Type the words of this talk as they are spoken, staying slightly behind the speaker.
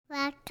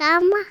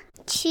Welcome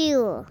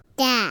to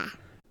the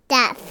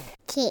Deaf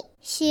Kid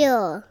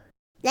Show.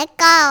 Let's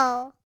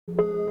go.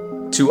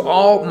 To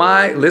all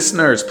my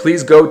listeners,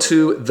 please go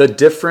to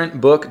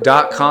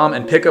thedifferentbook.com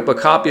and pick up a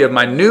copy of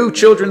my new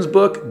children's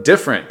book,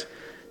 Different.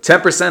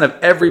 10% of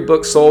every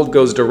book sold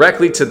goes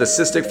directly to the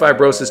cystic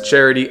fibrosis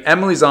charity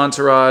Emily's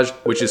Entourage,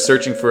 which is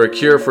searching for a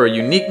cure for a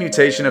unique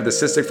mutation of the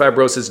cystic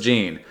fibrosis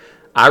gene.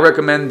 I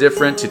recommend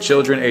Different to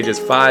children ages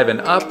 5 and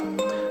up.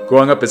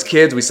 Growing up as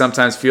kids, we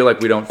sometimes feel like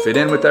we don't fit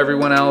in with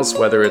everyone else,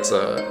 whether it's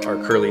our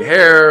curly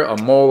hair, a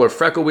mole or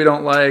freckle we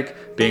don't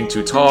like, being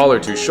too tall or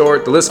too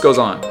short, the list goes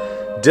on.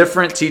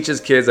 Different teaches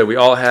kids that we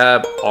all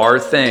have our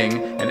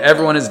thing, and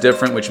everyone is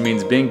different, which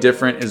means being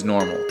different is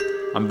normal.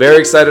 I'm very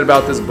excited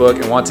about this book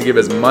and want to give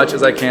as much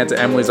as I can to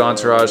Emily's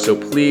Entourage, so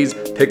please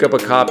pick up a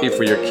copy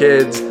for your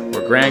kids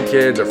or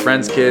grandkids or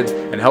friends' kids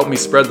and help me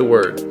spread the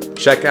word.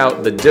 Check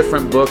out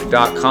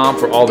thedifferentbook.com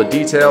for all the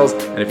details,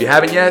 and if you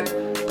haven't yet,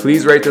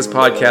 please rate this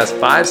podcast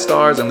 5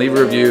 stars and leave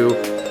a review.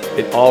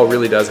 It all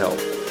really does help.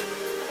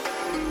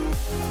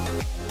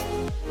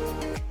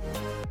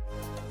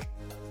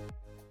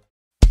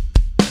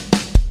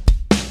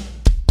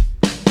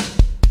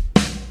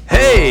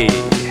 Hey!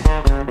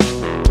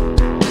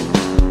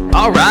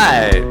 All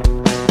right.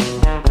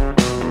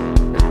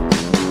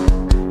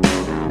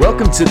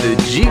 Welcome to the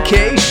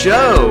GK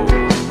Show.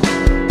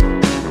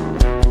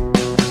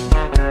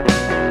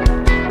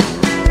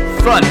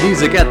 Fun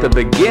music at the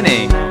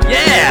beginning.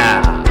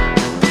 Yeah!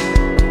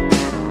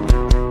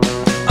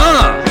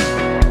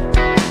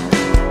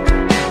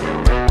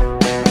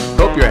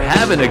 Hope you're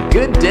having a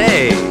good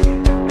day.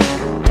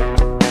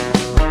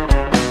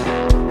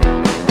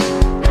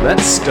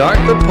 Let's start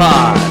the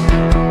pod.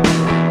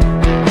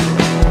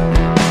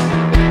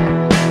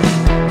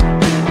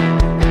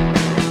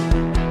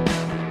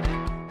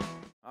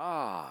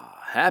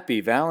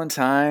 Happy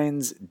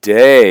Valentine's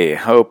Day.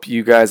 Hope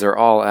you guys are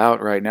all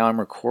out right now. I'm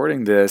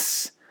recording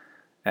this.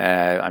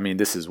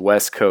 This is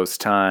West Coast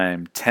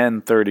time,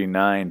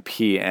 10:39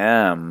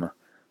 p.m.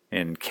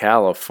 in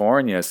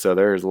California. So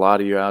there's a lot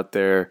of you out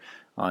there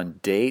on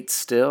dates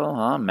still,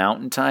 huh?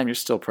 Mountain time. You're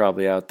still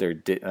probably out there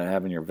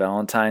having your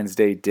Valentine's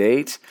Day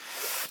date.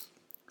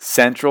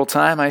 Central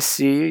time, I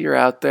see you. You're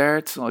out there.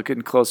 It's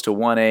getting close to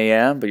 1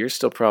 a.m., but you're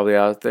still probably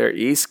out there.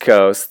 East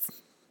Coast.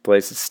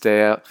 Places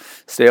stay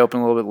open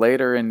a little bit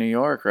later in New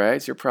York,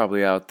 right? So you're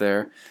probably out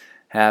there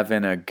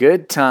having a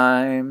good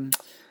time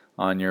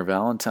on your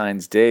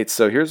Valentine's date.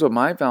 So here's what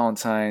my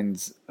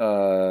Valentine's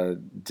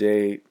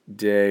day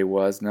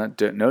was.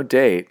 No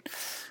date.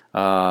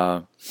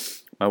 My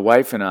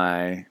wife and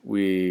I,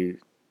 we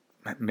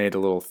made a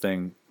little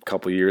thing a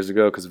couple years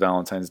ago because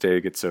Valentine's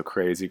Day gets so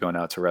crazy going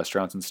out to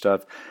restaurants and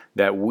stuff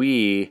that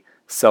we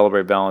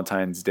celebrate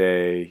Valentine's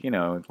Day,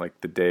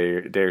 like the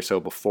day or so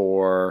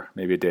before,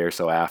 maybe a day or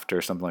so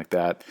after, something like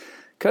that.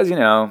 Because, you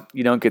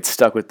don't get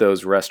stuck with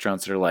those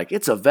restaurants that are like,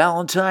 it's a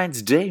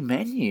Valentine's Day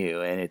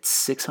menu and it's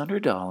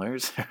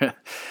 $600.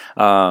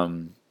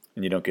 And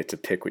you don't get to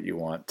pick what you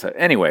want to.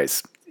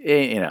 Anyways,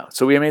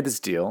 so we made this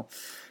deal.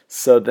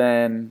 So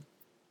then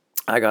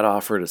I got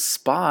offered a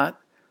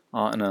spot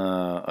on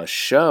a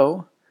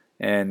show.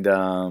 And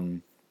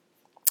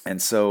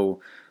so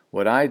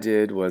what I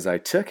did was I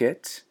took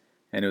it.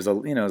 And it was a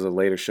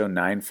later show,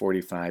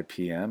 9:45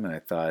 p.m. And I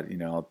thought,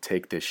 I'll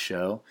take this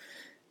show.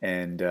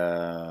 And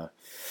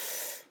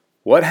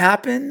what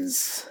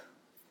happens?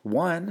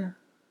 One,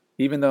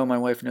 even though my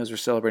wife knows we're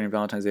celebrating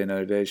Valentine's Day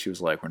another day, she was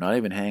like, "We're not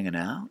even hanging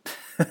out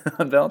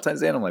on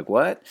Valentine's Day." And I'm like,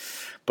 "What?"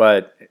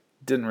 But it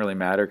didn't really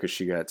matter because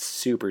she got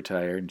super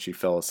tired and she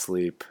fell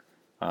asleep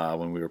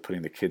when we were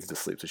putting the kids to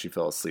sleep. So she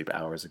fell asleep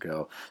hours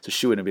ago. So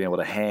she wouldn't have been able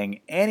to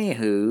hang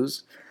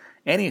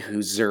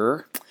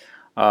anywhooser.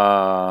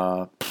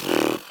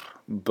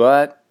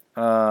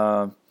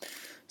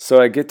 So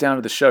I get down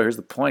to the show. Here's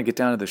the point. I get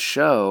down to the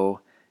show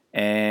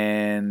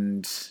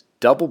and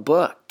double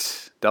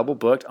booked.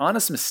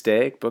 Honest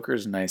mistake.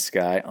 Booker's a nice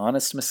guy.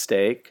 Honest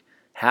mistake.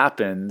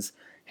 Happens.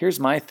 Here's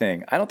my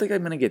thing. I don't think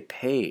I'm going to get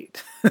paid.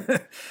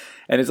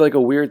 And it's like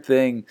a weird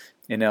thing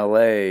in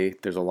LA.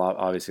 There's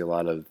obviously a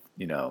lot of,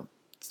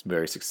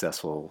 very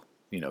successful,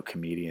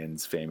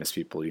 comedians, famous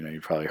people,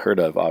 you've probably heard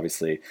of,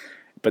 obviously.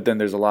 But then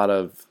there's a lot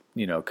of,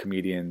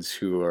 comedians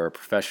who are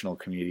professional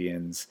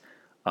comedians,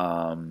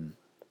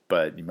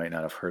 but you might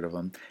not have heard of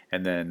them.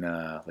 And then,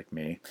 like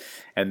me.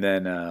 And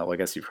then, I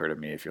guess you've heard of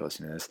me if you're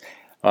listening to this.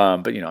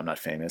 But, I'm not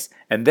famous.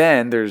 And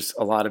then there's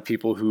a lot of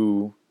people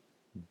who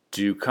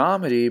do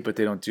comedy, but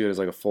they don't do it as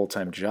like a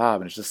full-time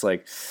job. And it's just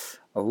like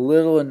a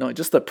little annoying.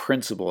 Just the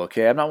principle,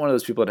 okay? I'm not one of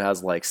those people that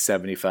has like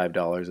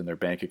 $75 in their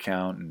bank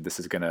account and this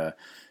is going to,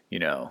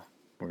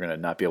 we're going to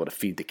not be able to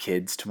feed the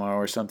kids tomorrow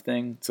or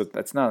something. So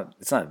it's not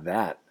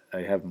that.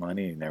 I have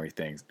money and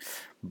everything,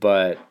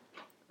 but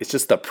it's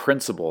just the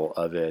principle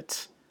of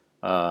it.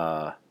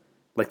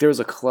 Like there was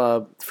a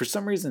club, for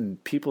some reason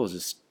people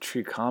just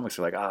treat comics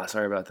like,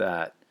 sorry about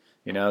that.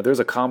 There's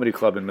a comedy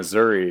club in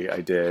Missouri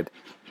I did,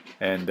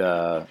 and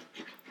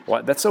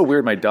that's so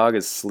weird. My dog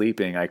is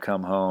sleeping. I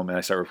come home and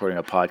I start recording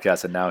a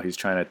podcast and now he's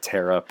trying to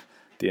tear up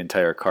the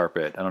entire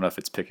carpet. I don't know if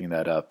it's picking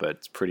that up, but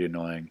it's pretty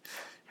annoying,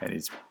 and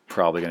he's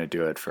probably going to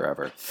do it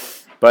forever.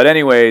 But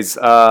anyways,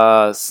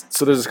 so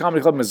there's this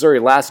comedy club in Missouri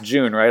last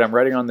June, right? I'm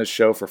writing on this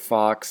show for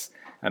Fox.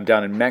 I'm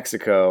down in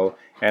Mexico,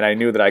 and I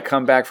knew that I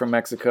come back from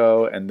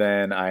Mexico, and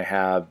then I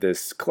have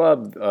this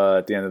club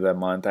at the end of that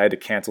month. I had to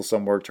cancel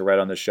some work to write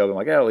on the show. I'm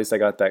like, yeah, at least I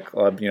got that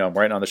club. I'm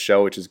writing on the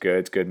show, which is good.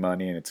 It's good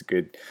money, and it's a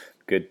good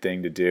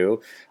thing to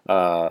do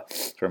for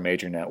a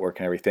major network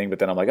and everything. But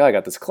then I'm like, oh, I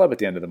got this club at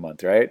the end of the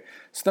month, right?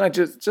 So then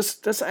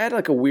I had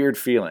like a weird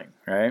feeling,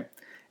 right?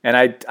 And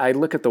I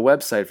look at the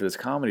website for this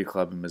comedy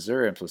club in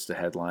Missouri. I'm supposed to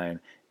headline,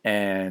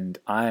 and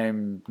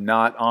I'm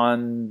not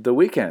on the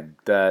weekend.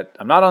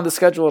 I'm not on the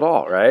schedule at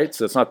all, right?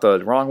 So it's not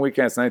the wrong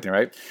weekend. It's not anything,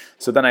 right?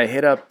 So then I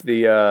hit up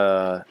the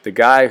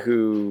guy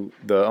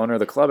the owner of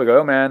the club. I go,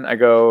 oh man,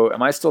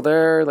 am I still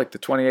there? Like the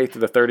 28th or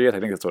the 30th? I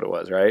think that's what it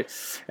was, right?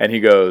 And he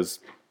goes,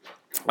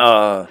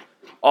 oh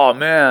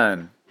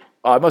man,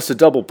 I must have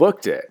double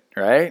booked it,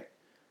 right?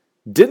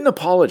 Didn't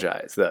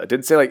apologize though.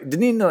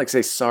 Didn't even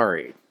say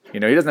sorry. He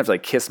doesn't have to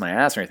kiss my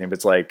ass or anything,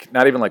 but it's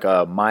not even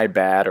a my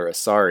bad or a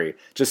sorry.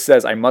 Just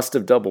says I must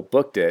have double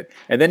booked it.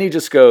 And then he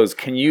just goes,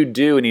 can you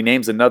do, and he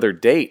names another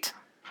date.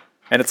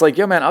 And it's like,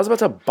 yo man, I was about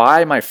to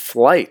buy my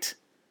flight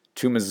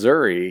to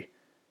Missouri,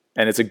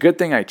 and it's a good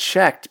thing I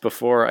checked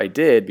before I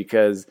did,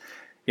 because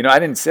I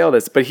didn't say all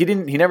this, but he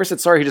never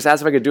said sorry. He just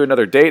asked if I could do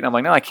another date. And I'm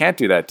like, no, I can't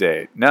do that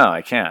date. No,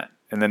 I can't.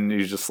 And then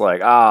he's just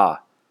like,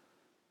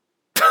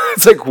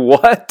 it's like,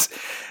 what?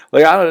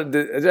 I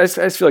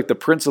just feel like the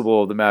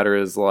principle of the matter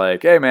is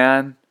like, hey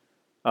man,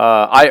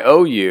 I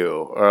owe you,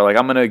 or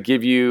I'm gonna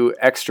give you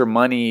extra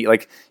money.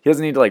 He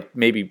doesn't need to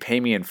maybe pay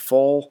me in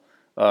full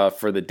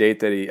for the date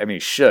that he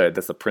should.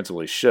 That's the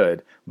principle, he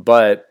should.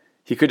 But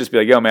he could just be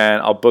like, yo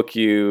man, I'll book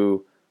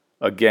you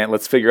again.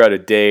 Let's figure out a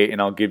date, and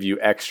I'll give you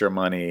extra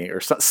money or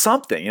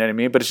something. You know what I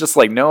mean? But it's just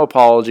no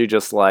apology.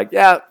 Just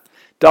yeah,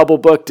 double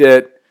booked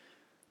it.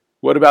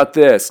 What about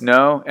this?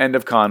 No, end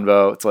of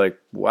convo. It's like,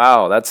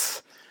 wow,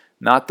 that's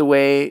not the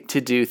way to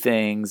do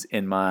things,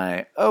 in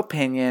my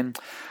opinion.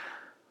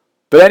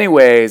 But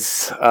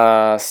anyways,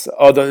 this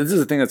is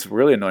the thing that's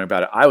really annoying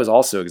about it. I was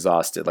also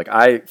exhausted.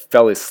 I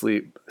fell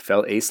asleep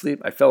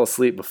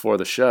before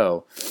the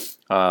show,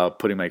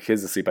 putting my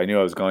kids to sleep. I knew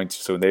I was going to,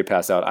 so when they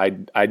passed out,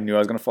 I knew I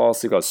was going to fall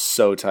asleep. I was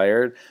so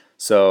tired.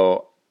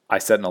 So I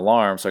set an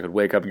alarm so I could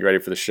wake up and get ready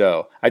for the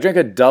show. I drank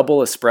a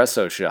double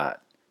espresso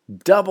shot.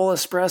 Double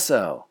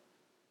espresso.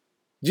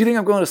 Do you think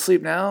I'm going to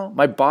sleep now?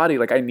 My body,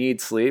 I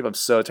need sleep. I'm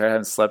so tired. I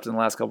haven't slept in the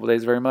last couple of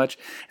days very much,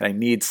 and I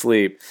need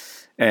sleep.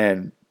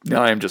 And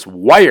now I'm just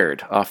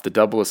wired off the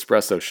double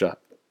espresso shot.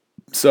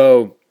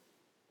 So,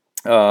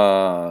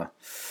 yeah.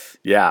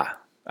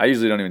 I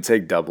usually don't even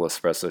take double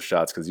espresso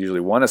shots, because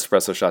usually one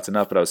espresso shot's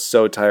enough, but I was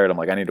so tired. I'm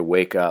like, I need to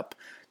wake up.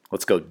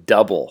 Let's go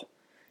double.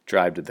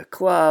 Drive to the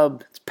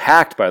club. It's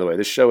packed, by the way.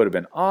 This show would have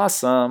been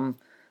awesome.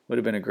 Would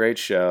have been a great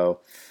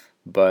show.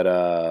 But,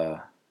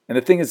 and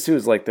the thing is, too,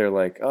 is they're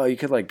like, oh, you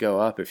could go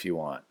up if you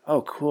want.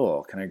 Oh,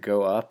 cool. Can I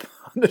go up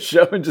on the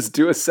show and just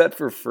do a set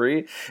for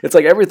free? It's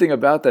everything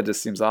about that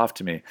just seems off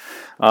to me.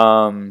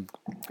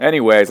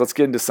 Anyways, let's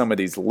get into some of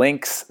these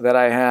links that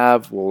I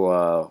have.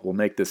 We'll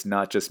make this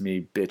not just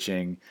me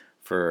bitching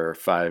for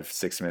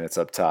 5-6 minutes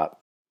up top.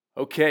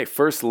 Okay,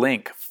 first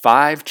link,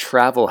 5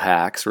 travel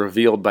hacks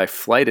revealed by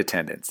flight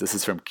attendants. This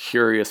is from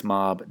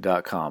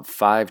CuriousMob.com.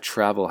 5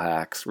 travel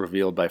hacks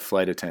revealed by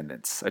flight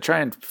attendants. I try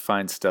and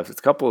find stuff.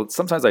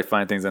 Sometimes I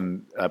find things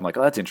and I'm like,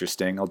 oh, that's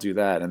interesting. I'll do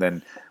that. And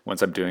then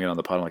once I'm doing it on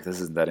the pod, I'm like,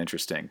 this isn't that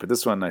interesting. But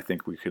this one I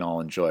think we can all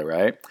enjoy,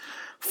 right?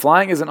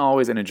 Flying isn't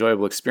always an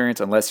enjoyable experience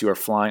unless you are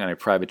flying on a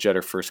private jet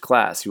or first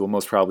class. You will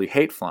most probably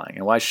hate flying,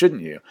 and why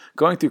shouldn't you?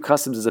 Going through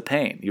customs is a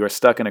pain. You are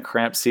stuck in a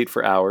cramped seat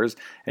for hours,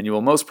 and you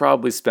will most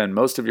probably spend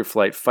most of your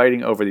flight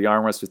fighting over the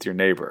armrest with your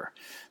neighbor.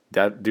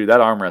 That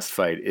armrest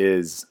fight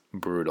is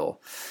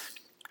brutal.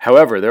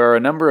 However, there are a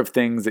number of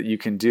things that you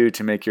can do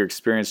to make your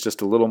experience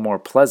just a little more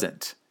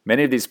pleasant.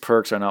 Many of these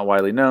perks are not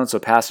widely known, so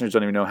passengers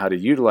don't even know how to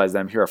utilize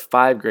them. Here are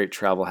 5 great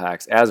travel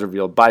hacks as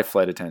revealed by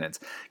flight attendants.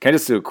 Can I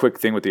just do a quick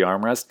thing with the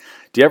armrest?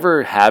 Do you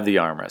ever have the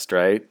armrest,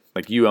 right?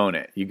 You own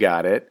it, you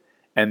got it,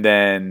 and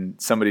then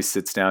somebody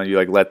sits down, you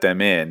let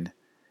them in,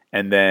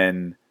 and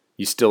then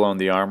you still own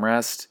the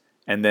armrest,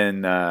 and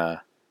then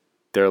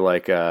they're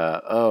like,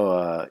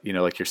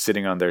 you're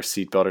sitting on their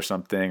seatbelt or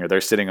something, or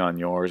they're sitting on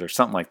yours or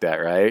something like that,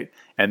 right?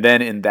 And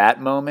then in that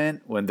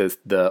moment, when here's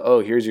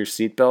your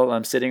seatbelt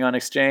I'm sitting on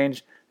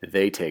exchange,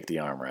 they take the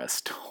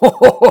armrest.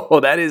 Oh,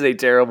 that is a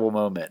terrible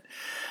moment.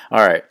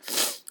 All right.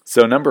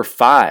 So number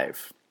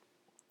 5.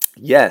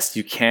 Yes,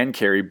 you can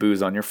carry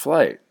booze on your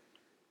flight.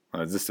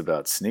 Is this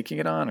about sneaking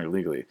it on or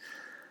legally?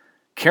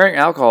 Carrying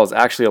alcohol is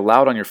actually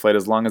allowed on your flight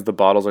as long as the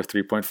bottles are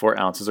 3.4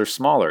 ounces or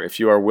smaller. If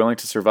you are willing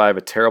to survive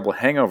a terrible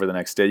hangover the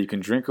next day, you can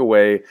drink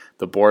away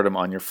the boredom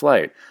on your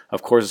flight.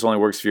 Of course, this only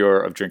works if you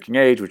are of drinking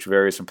age, which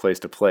varies from place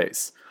to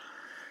place.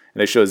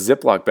 And they show a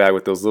Ziploc bag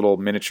with those little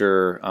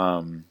miniature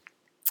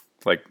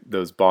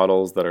those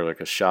bottles that are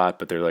a shot,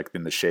 but they're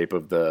in the shape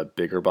of the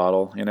bigger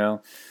bottle,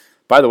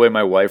 By the way,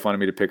 my wife wanted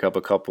me to pick up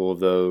a couple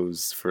of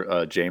those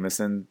for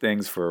Jameson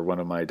things for one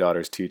of my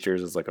daughter's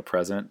teachers as like a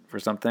present for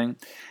something.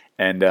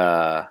 And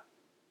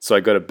so I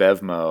go to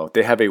Bevmo.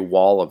 They have a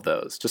wall of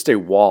those, just a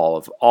wall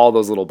of all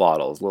those little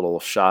bottles, little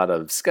shot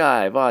of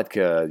Sky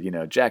vodka,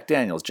 Jack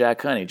Daniels,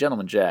 Jack Honey,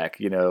 Gentleman Jack,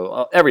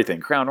 everything,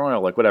 Crown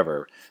Royal, like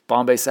whatever,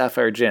 Bombay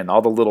Sapphire Gin,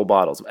 all the little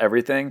bottles of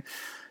everything.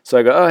 So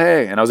I go, oh,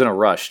 hey. And I was in a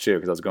rush too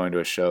because I was going to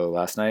a show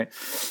last night.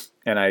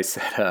 And I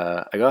said,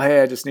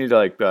 hey, I just need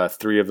like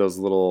 3 of those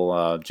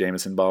little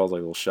Jameson bottles, like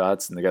little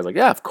shots. And the guy's like,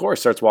 yeah, of course.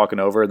 Starts walking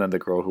over. And then the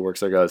girl who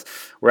works there goes,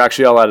 we're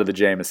actually all out of the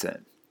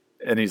Jameson.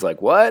 And he's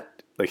like,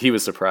 what? Like he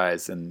was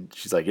surprised. And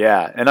she's like,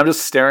 yeah. And I'm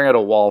just staring at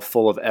a wall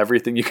full of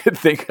everything you could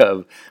think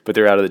of, but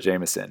they're out of the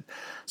Jameson.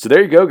 So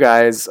there you go,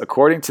 guys.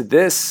 According to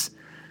this,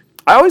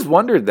 I always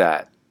wondered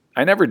that.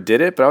 I never did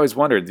it, but I always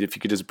wondered if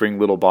you could just bring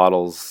little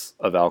bottles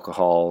of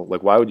alcohol.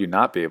 Like, why would you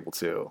not be able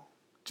to?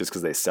 Just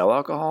because they sell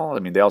alcohol? I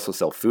mean, they also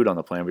sell food on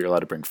the plane, but you're allowed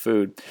to bring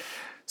food.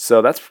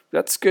 So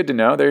that's good to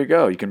know. There you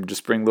go. You can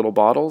just bring little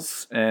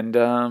bottles, and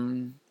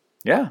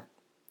yeah.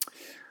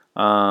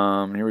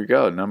 Here we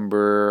go.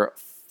 Number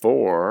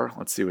 4.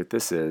 Let's see what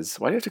this is.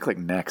 Why do you have to click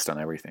next on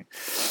everything?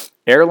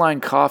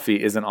 Airline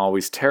coffee isn't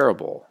always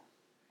terrible.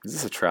 Is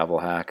this a travel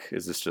hack?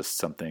 Is this just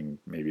something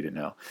maybe you didn't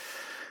know?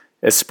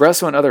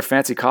 Espresso and other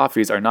fancy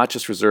coffees are not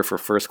just reserved for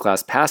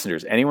first-class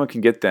passengers. Anyone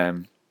can get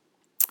them.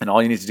 And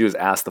all you need to do is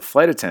ask the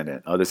flight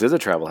attendant. Oh, this is a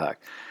travel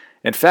hack.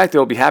 In fact,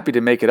 they'll be happy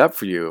to make it up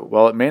for you.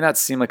 While it may not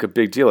seem like a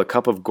big deal, a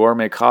cup of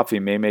gourmet coffee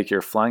may make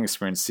your flying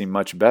experience seem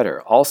much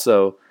better.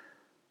 Also,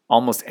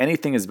 almost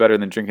anything is better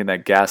than drinking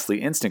that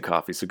ghastly instant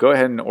coffee. So go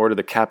ahead and order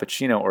the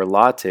cappuccino or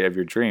latte of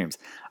your dreams.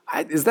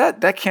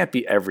 That can't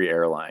be every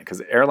airline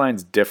because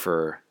airlines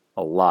differ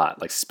a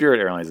lot. Like Spirit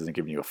Airlines isn't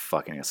giving you a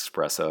fucking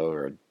espresso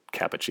or a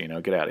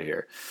cappuccino. Get out of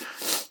here.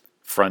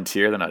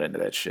 Frontier, they're not into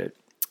that shit.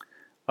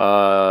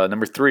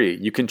 Number 3,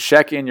 you can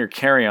check in your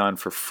carry-on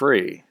for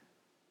free.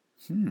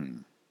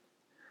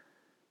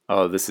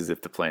 Oh, this is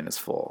if the plane is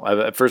full.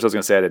 At first I was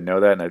going to say I didn't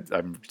know that, and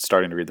I'm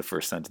starting to read the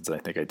first sentence, and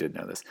I think I did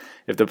know this.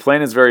 If the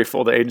plane is very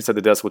full, the agents at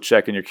the desk will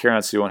check in your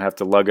carry-on so you won't have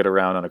to lug it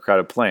around on a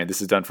crowded plane.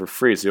 This is done for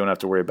free, so you don't have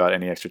to worry about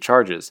any extra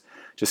charges.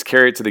 Just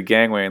carry it to the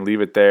gangway and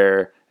leave it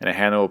there, and a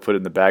handler will put it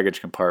in the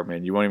baggage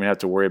compartment. You won't even have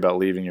to worry about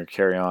leaving your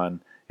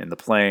carry-on in the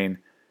plane.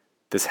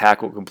 This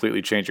hack will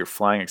completely change your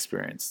flying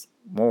experience.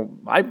 Well,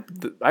 I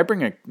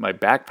bring my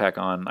backpack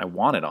on. I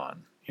want it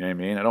on. You know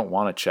what I mean? I don't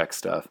want to check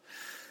stuff.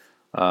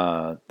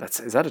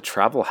 Is that a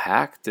travel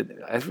hack?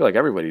 I feel like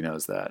everybody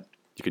knows that.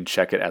 You can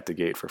check it at the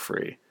gate for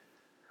free.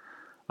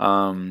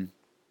 Number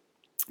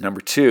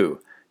 2,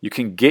 you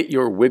can get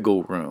your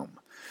wiggle room.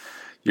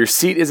 Your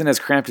seat isn't as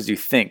cramped as you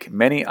think.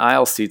 Many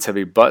aisle seats have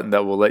a button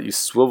that will let you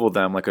swivel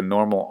them like a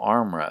normal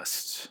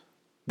armrest.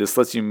 This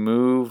lets you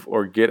move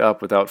or get up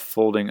without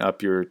folding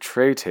up your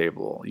tray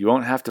table. You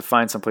won't have to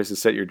find someplace to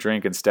set your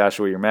drink and stash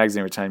away your magazine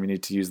every time you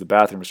need to use the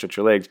bathroom or stretch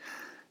your legs.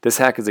 This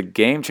hack is a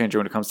game changer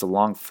when it comes to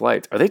long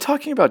flights. Are they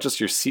talking about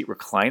just your seat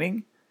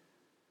reclining?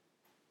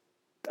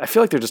 I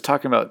feel like they're just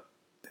talking about,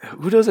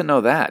 who doesn't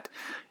know that?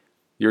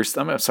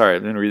 I'm sorry,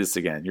 I'm going to read this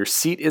again. Your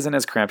seat isn't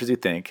as cramped as you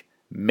think.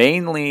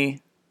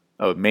 Mainly,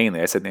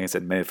 I said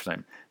many for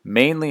time.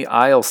 Mainly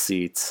aisle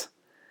seats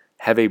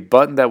have a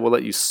button that will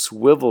let you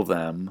swivel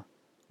them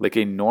like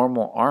a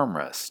normal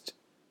armrest.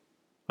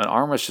 An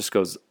armrest just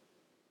goes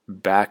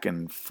back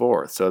and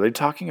forth. So are they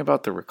talking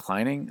about the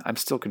reclining? I'm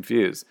still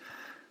confused.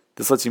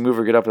 This lets you move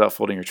or get up without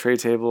folding your tray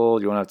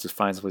table. You won't have to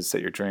find someplace to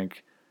set your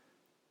drink.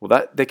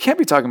 Well, they can't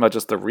be talking about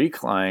just the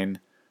recline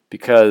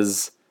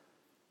because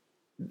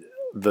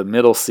the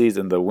middle seats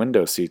and the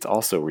window seats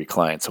also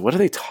recline. So what are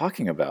they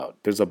talking about?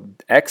 There's an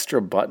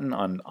extra button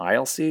on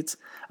aisle seats?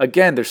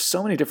 Again, there's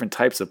so many different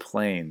types of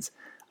planes.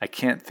 I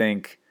can't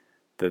think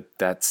that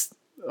that's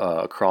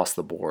across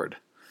the board.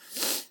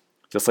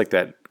 Just like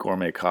that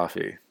gourmet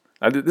coffee.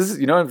 This is,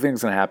 you know what I think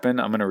is going to happen?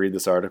 I'm going to read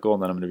this article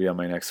and then I'm going to be on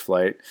my next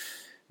flight.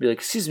 Be like,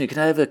 excuse me, can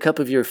I have a cup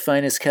of your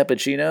finest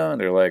cappuccino? And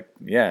they're like,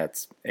 yeah,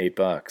 it's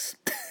 $8.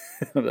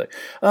 I'm like,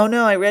 oh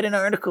no, I read an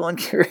article on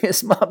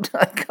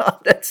CuriousMob.com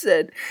that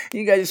said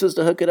you guys are supposed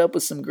to hook it up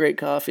with some great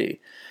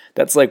coffee.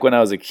 That's like when I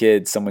was a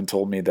kid, someone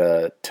told me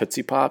the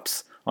Tootsie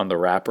Pops on the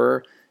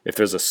wrapper, if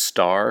there's a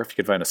star, if you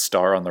could find a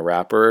star on the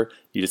wrapper,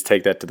 you just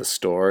take that to the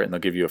store and they'll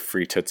give you a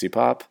free Tootsie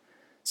Pop.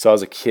 So I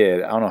was a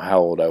kid. I don't know how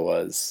old I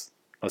was.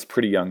 I was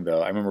pretty young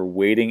though. I remember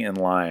waiting in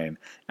line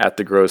at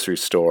the grocery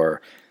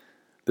store.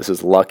 This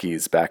was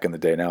Lucky's back in the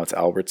day. Now it's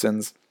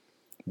Albertsons.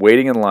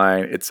 Waiting in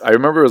line. I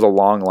remember it was a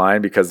long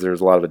line because there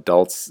was a lot of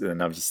adults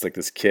and I was just like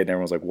this kid and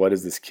everyone was like, what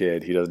is this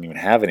kid? He doesn't even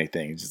have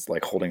anything. He's just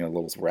like holding a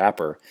little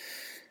wrapper.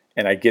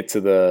 And I get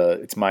to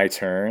it's my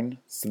turn.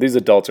 So these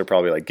adults are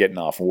probably like getting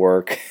off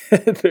work.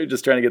 They're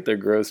just trying to get their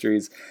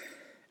groceries.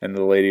 And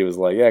the lady was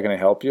like, yeah, can I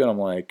help you? And I'm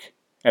like,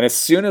 and as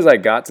soon as I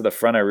got to the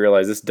front, I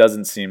realized this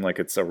doesn't seem like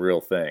it's a real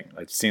thing.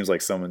 It seems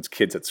like someone's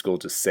kids at school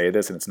just say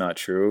this and it's not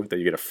true, that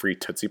you get a free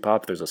Tootsie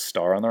Pop. There's a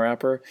star on the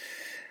wrapper.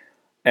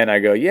 And I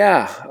go,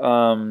 yeah,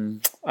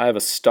 I have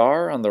a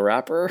star on the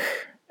wrapper.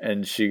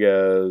 And she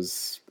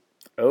goes,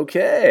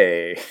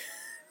 okay.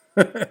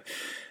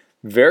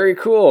 Very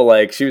cool.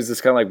 Like, she was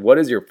just kind of like, what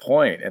is your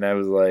point? And I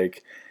was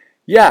like,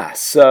 yeah,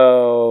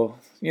 so,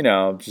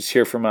 just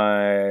here for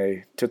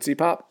my Tootsie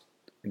Pop.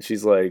 And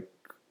she's like,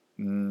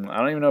 I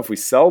don't even know if we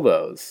sell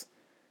those.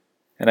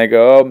 And I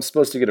go, oh, I'm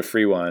supposed to get a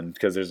free one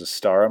because there's a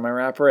star on my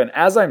wrapper. And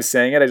as I'm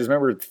saying it, I just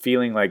remember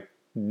feeling like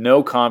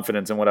no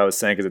confidence in what I was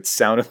saying because it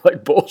sounded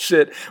like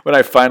bullshit when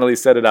I finally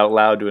said it out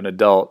loud to an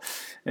adult.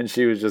 And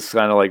she was just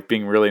kind of like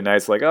being really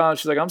nice, like, oh,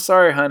 she's like, I'm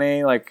sorry,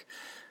 honey. Like,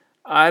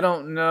 I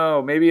don't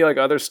know. Maybe like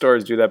other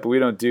stores do that, but we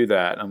don't do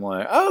that. I'm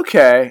like,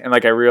 okay. And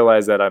like I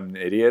realized that I'm an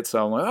idiot.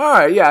 So I'm like, all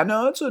right, yeah,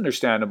 no, it's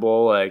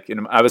understandable. Like,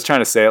 and I was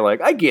trying to say it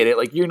like, I get it.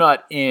 Like, you're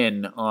not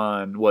in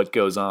on what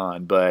goes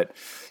on, but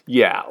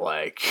yeah,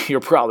 like you're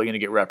probably going to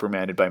get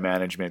reprimanded by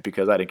management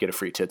because I didn't get a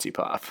free Tootsie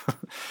Pop.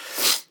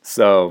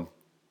 So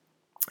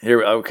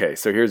okay.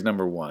 So here's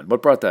number one.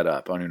 What brought that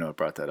up? I don't even know what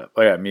brought that up.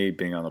 Oh yeah, me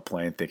being on the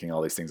plane thinking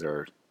all these things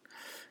are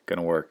going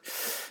to work.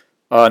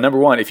 Number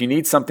one, if you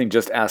need something,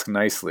 just ask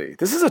nicely.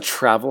 This is a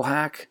travel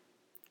hack.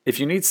 If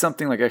you need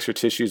something like extra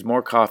tissues,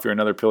 more coffee, or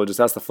another pillow, just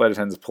ask the flight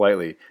attendants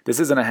politely. This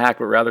isn't a hack,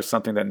 but rather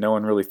something that no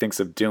one really thinks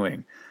of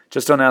doing.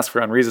 Just don't ask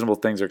for unreasonable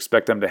things or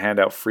expect them to hand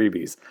out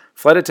freebies.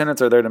 Flight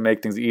attendants are there to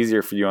make things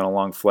easier for you on a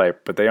long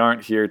flight, but they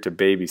aren't here to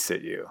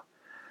babysit you.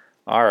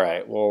 All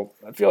right, well,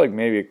 I feel like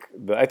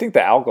I think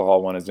the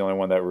alcohol one is the only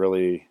one that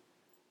really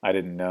I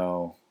didn't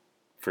know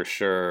for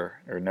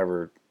sure or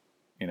never,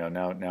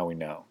 now we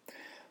know.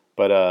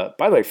 But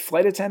by the way,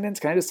 flight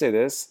attendants, can I just say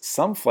this?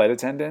 Some flight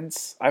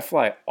attendants, I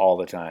fly all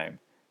the time.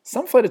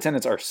 Some flight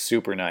attendants are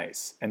super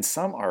nice, and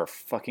some are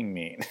fucking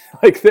mean.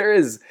 Like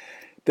there's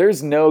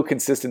no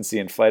consistency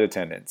in flight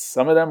attendants.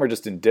 Some of them are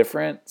just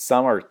indifferent.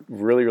 Some are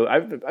really, really.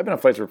 I've been on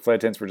flights where flight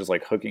attendants were just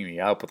like hooking me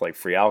up with like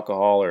free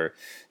alcohol or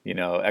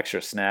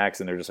extra snacks,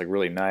 and they're just like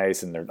really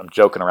nice, and I'm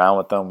joking around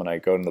with them when I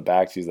go to the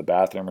back to use the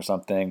bathroom or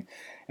something.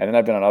 And then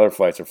I've been on other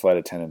flights where flight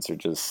attendants are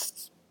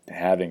just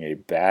having a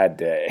bad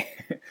day.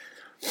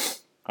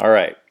 All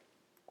right.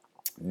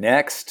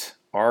 Next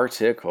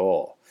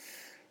article.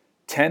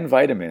 10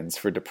 vitamins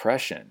for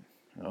depression.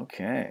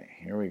 Okay,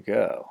 here we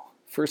go.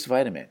 First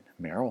vitamin,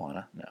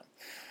 marijuana. No.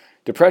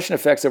 Depression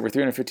affects over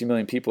 350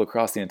 million people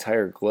across the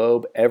entire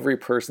globe. Every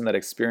person that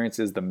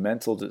experiences the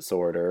mental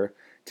disorder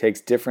takes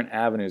different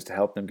avenues to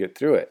help them get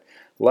through it.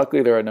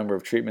 Luckily, there are a number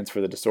of treatments for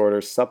the disorder,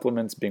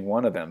 supplements being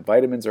one of them.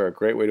 Vitamins are a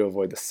great way to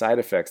avoid the side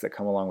effects that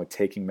come along with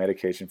taking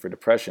medication for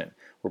depression.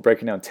 We're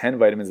breaking down 10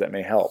 vitamins that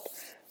may help.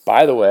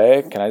 By the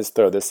way, can I just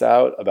throw this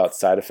out about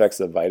side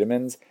effects of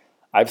vitamins?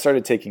 I've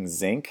started taking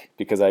zinc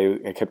because I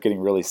kept getting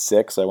really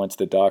sick, so I went to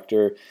the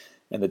doctor,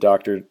 and the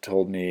doctor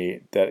told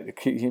me that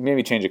he made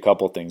me change a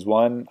couple things.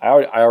 One, I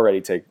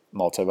already take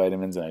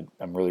multivitamins, and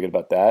I'm really good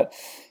about that.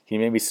 He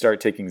made me start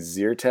taking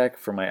Zyrtec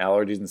for my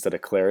allergies instead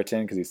of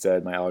Claritin because he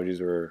said my allergies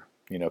were,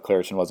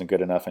 Claritin wasn't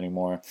good enough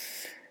anymore.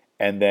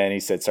 And then he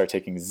said start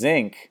taking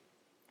zinc.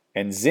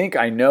 And zinc,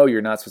 I know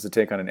you're not supposed to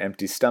take on an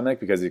empty stomach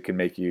because it can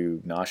make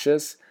you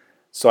nauseous.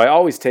 So I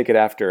always take it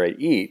after I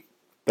eat,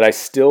 but I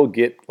still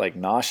get like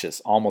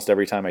nauseous almost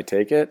every time I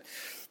take it.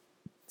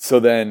 So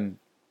then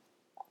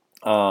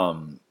I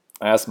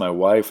asked my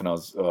wife when I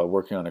was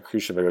working on a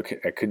cruise ship,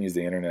 I couldn't use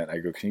the internet. I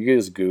go, can you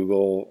just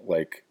Google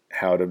like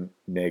how to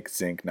make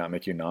zinc not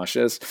make you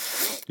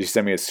nauseous? She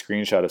sent me a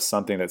screenshot of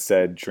something that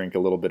said drink a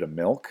little bit of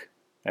milk.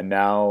 And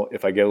now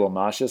if I get a little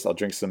nauseous, I'll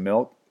drink some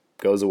milk.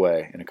 Goes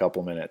away in a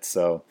couple minutes.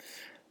 So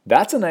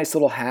that's a nice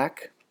little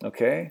hack,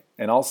 okay?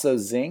 And also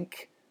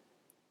zinc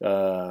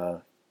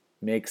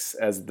makes,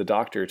 as the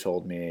doctor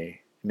told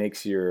me,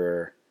 makes if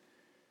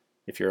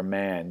you're a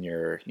man,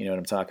 you know what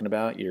I'm talking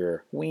about?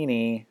 Your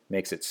weenie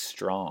makes it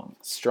strong.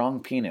 Strong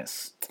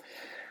penis.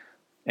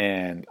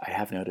 And I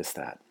have noticed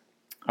that.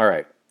 All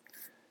right.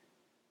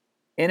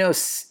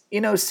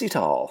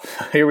 Inositol.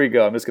 Here we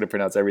go. I'm just going to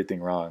pronounce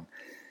everything wrong.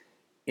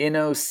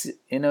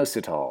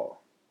 Inositol.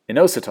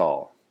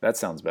 Inositol. That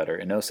sounds better.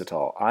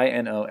 Inositol.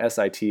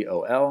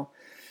 Inositol.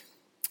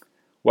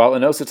 While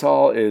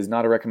inositol is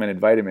not a recommended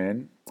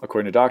vitamin,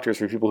 according to doctors,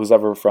 for people who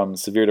suffer from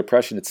severe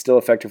depression, it's still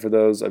effective for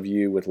those of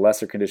you with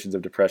lesser conditions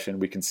of depression.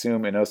 We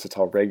consume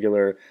inositol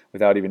regular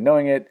without even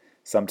knowing it.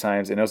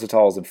 Sometimes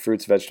inositol is in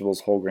fruits,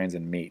 vegetables, whole grains,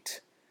 and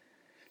meat.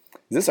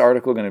 Is this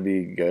article going to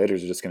be good, or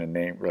is it just going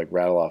to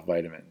rattle off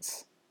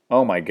vitamins?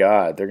 Oh my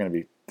God,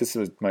 this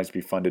might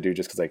be fun to do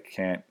just because I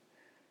can't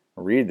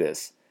read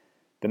this.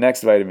 The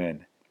next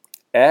vitamin,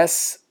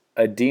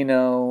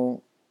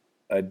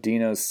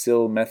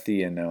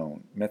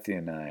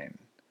 S-adenosilmethionine.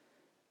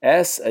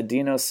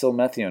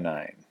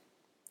 S-adenosilmethionine.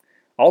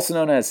 Also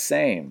known as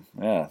SAME.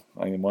 Yeah,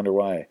 I wonder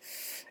why.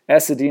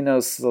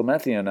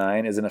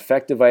 S-adenosilmethionine is an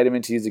effective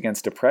vitamin to use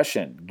against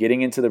depression.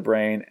 Getting into the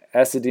brain,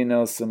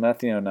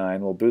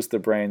 S-adenosilmethionine will boost the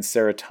brain's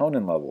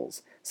serotonin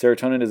levels.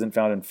 Serotonin isn't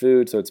found in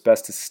food, so it's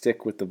best to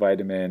stick with the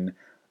vitamin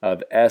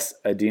of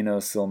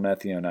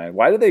S-adenosilmethionine.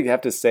 Why do they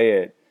have to say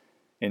it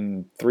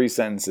in 3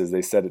 sentences?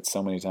 They said it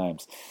so many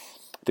times.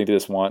 I think they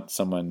just want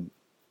someone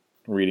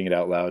reading it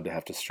out loud to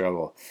have to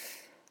struggle.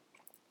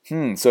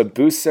 So it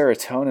boosts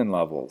serotonin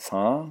levels,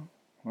 huh?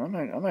 I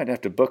might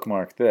have to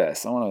bookmark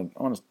this. I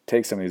want to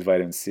take some of these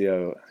vitamins, see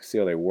how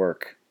they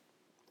work.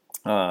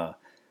 Uh,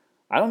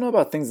 I don't know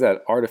about things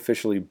that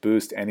artificially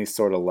boost any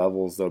sort of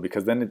levels though,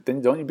 because then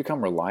don't you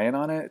become reliant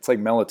on it? It's like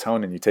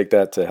melatonin. You take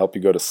that to help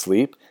you go to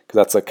sleep because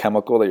that's a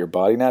chemical that your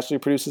body naturally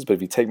produces. But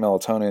if you take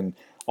melatonin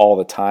all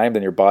the time,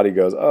 then your body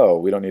goes, oh,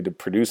 we don't need to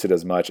produce it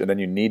as much, and then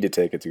you need to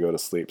take it to go to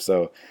sleep.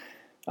 So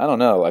I don't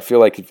know. I feel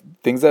like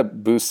things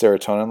that boost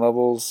serotonin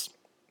levels,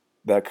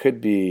 that could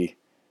be.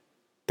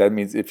 That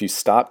means if you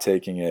stop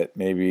taking it,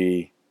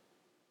 maybe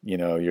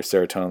your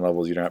serotonin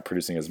levels, you're not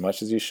producing as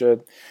much as you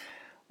should.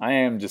 I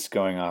am just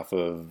going off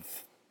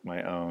of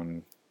my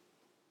own,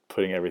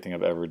 putting everything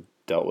I've ever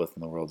dealt with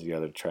in the world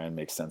together to try and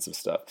make sense of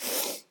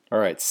stuff. All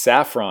right,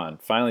 saffron.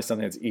 Finally,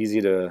 something that's easy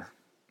to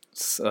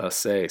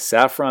say.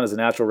 Saffron is a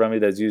natural remedy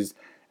that is used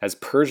as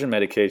Persian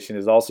medication. It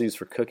is also used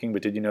for cooking,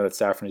 but did you know that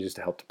saffron is used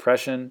to help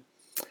depression?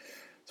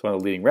 It's one of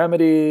the leading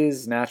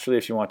remedies. Naturally,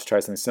 if you want to try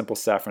something simple,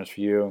 saffron is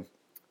for you.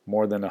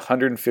 More than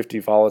 150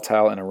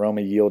 volatile and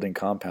aroma-yielding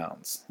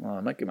compounds. Well,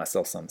 I might give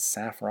myself some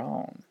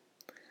saffron.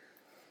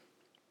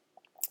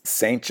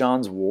 St.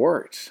 John's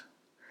wort.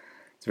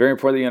 It's very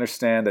important that you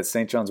understand that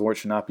St. John's wort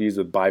should not be used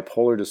with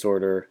bipolar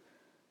disorder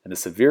and the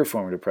severe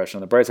form of depression.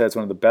 On the bright side, it's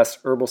one of the best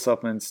herbal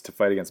supplements to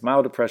fight against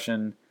mild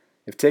depression.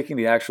 If taking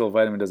the actual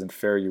vitamin doesn't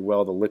fare you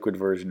well, the liquid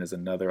version is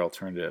another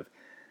alternative.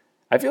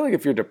 I feel like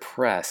if you're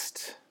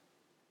depressed,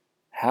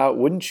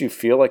 wouldn't you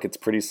feel like it's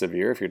pretty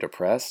severe if you're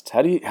depressed?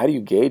 How do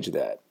you gauge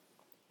that?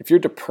 If you're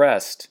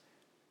depressed,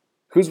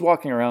 who's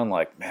walking around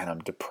like, man, I'm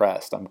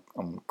depressed. I'm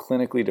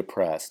clinically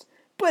depressed,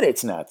 but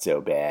it's not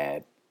so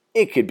bad.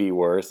 It could be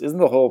worse. Isn't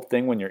the whole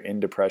thing when you're in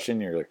depression,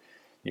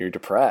 you're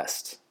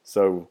depressed?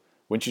 So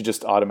wouldn't you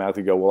just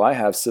automatically go, well, I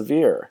have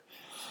severe?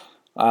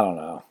 I don't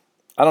know.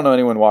 I don't know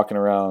anyone walking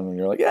around and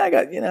you're like,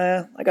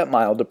 yeah, I got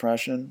mild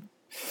depression.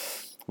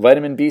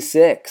 Vitamin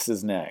B6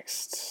 is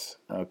next.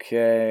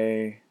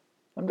 Okay.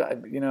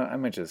 I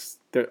might just,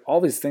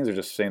 all these things are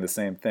just saying the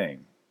same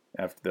thing.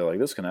 After they're like,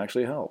 this can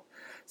actually help.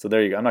 So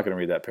there you go. I'm not going to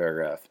read that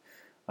paragraph.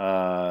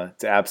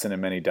 It's absent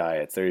in many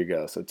diets. There you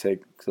go. So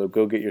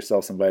go get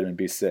yourself some vitamin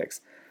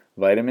B6.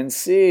 Vitamin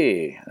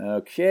C.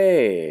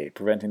 Okay.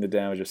 Preventing the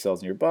damage of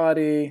cells in your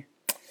body.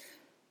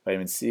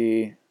 Vitamin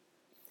C.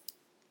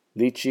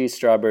 Lychee,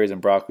 strawberries,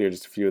 and broccoli are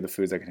just a few of the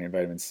foods that contain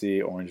vitamin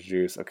C. Orange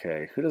juice.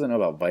 Okay. Who doesn't know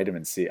about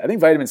vitamin C? I think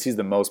vitamin C is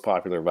the most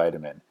popular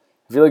vitamin.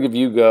 I feel like if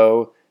you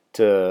go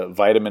to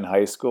Vitamin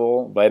High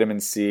School, vitamin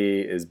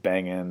C is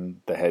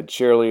banging the head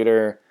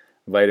cheerleader.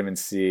 Vitamin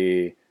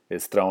C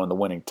is throwing the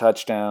winning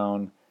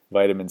touchdown.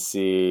 Vitamin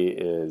C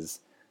is,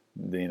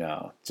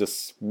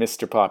 just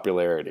Mr.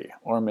 Popularity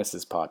or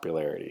Mrs.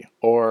 Popularity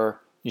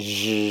or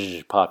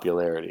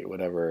popularity,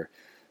 whatever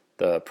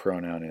the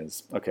pronoun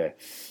is. Okay.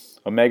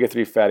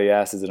 Omega-3 fatty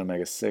acids and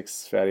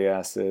omega-6 fatty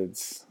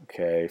acids.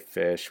 Okay,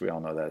 fish. We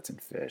all know that's in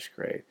fish.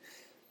 Great.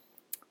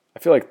 I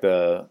feel like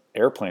the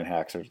airplane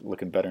hacks are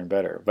looking better and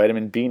better.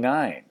 Vitamin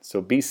B9.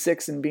 So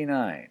B6 and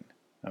B9.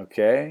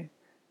 Okay.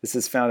 This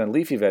is found in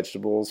leafy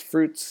vegetables,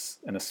 fruits,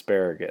 and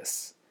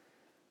asparagus.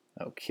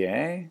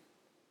 Okay.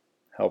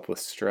 Help with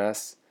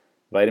stress.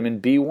 Vitamin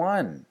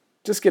B1.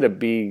 Just get a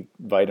B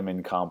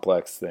vitamin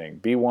complex thing.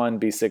 B1,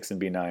 B6,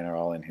 and B9 are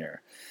all in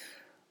here.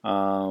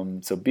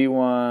 So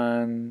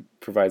B1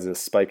 provides a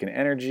spike in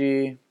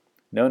energy.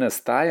 Known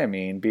as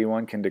thiamine,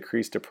 B1 can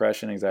decrease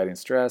depression, anxiety, and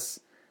stress.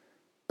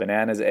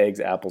 Bananas, eggs,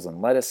 apples,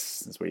 and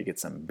lettuce. That's where you get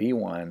some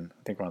B1.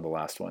 I think we're on the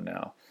last one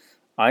now.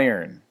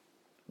 Iron.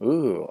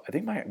 Ooh, I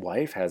think my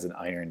wife has an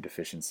iron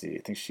deficiency.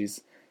 I think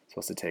she's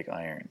supposed to take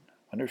iron. I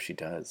wonder if she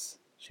does.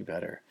 She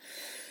better.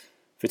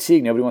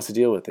 Fatigue. Nobody wants to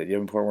deal with it. You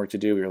have important work to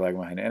do, but you're lagging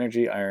behind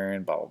energy.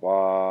 Iron, blah, blah,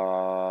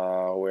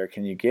 blah. Where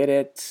can you get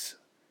it?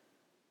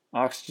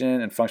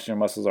 Oxygen and functional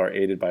muscles are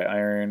aided by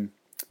iron.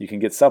 You can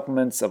get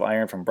supplements of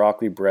iron from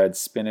broccoli, bread,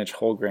 spinach,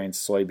 whole grains,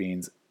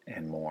 soybeans,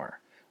 and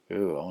more.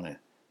 Ooh, I want to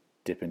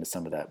dip into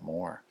some of that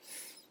more.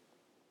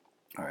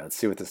 All right, let's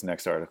see what this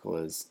next article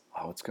is.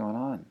 Oh, what's going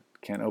on?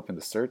 Can't open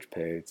the search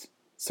page.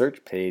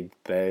 Search page,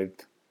 babe.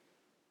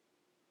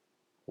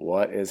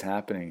 What is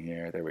happening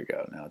here? There we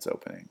go. Now it's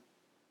opening.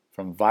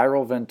 From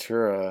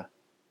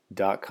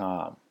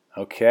viralventura.com.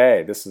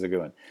 Okay, this is a good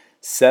one.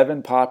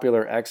 7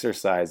 popular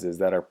exercises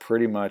that are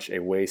pretty much a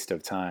waste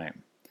of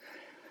time.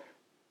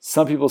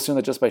 Some people assume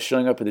that just by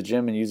showing up at the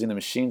gym and using the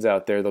machines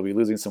out there, they'll be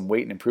losing some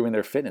weight and improving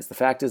their fitness. The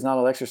fact is, not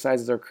all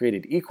exercises are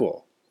created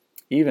equal.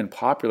 Even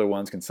popular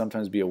ones can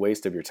sometimes be a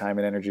waste of your time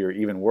and energy, or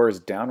even worse,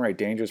 downright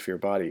dangerous for your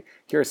body.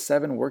 Here are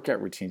 7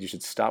 workout routines you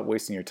should stop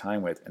wasting your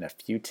time with, and a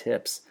few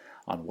tips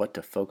on what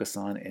to focus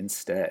on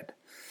instead.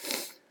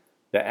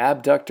 The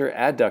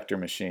abductor-adductor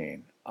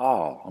machine.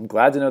 Oh, I'm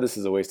glad to know this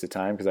is a waste of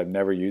time because I've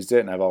never used it,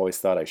 and I've always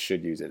thought I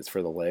should use it. It's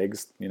for the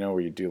legs,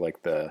 where you do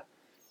like the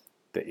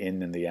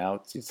in and the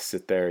out. You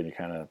sit there and you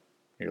kind of,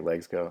 your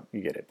legs go.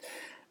 You get it.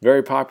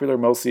 Very popular,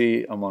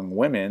 mostly among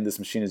women. This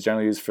machine is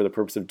generally used for the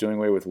purpose of doing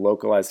away with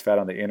localized fat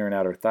on the inner and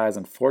outer thighs.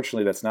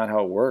 Unfortunately, that's not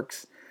how it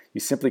works.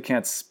 You simply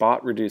can't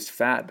spot reduce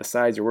fat.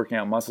 Besides, you're working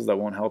out muscles that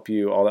won't help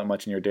you all that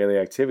much in your daily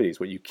activities.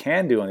 What you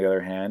can do, on the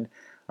other hand,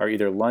 are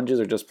either lunges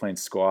or just plain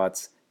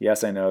squats.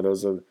 Yes, I know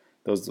those are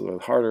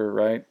harder,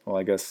 right? Well,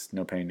 I guess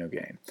no pain, no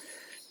gain.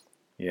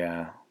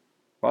 Yeah,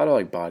 a lot of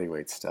like body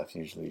weight stuff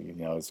usually,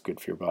 is good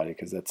for your body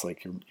because that's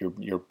like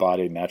your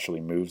body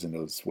naturally moves in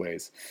those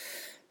ways.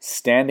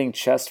 Standing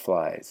chest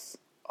flies.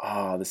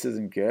 Oh, this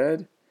isn't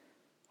good.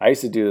 I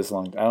used to do this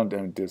I don't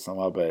do this in a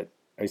while, but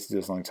I used to do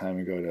this a long time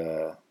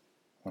ago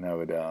when I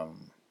would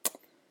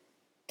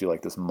do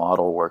like this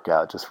model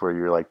workout just where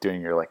you're like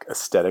doing your like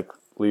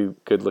aesthetically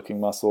good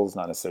looking muscles,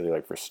 not necessarily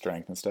like for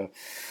strength and stuff.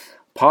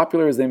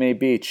 Popular as they may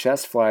be,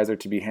 chest flies are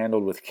to be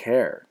handled with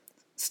care.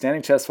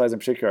 Standing chest flies in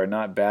particular are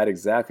not bad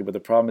exactly, but the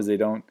problem is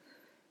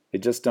they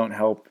just don't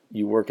help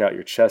you work out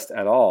your chest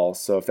at all.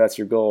 So if that's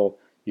your goal,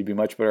 you'd be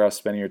much better off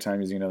spending your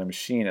time using another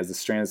machine as the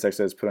strain of this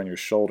exercise is put on your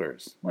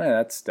shoulders. Well,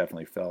 that's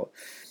definitely felt.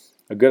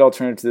 A good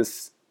alternative to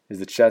this is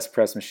the chest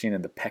press machine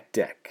and the pec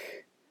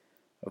deck.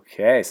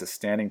 Okay, so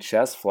standing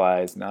chest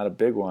flies, not a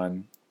big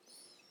one.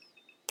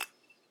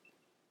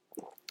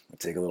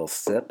 Take a little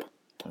sip.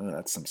 Oh,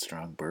 that's some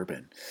strong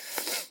bourbon.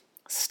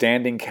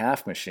 Standing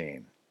calf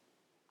machine.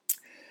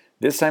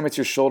 This time it's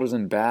your shoulders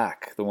and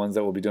back, the ones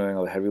that will be doing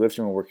all the heavy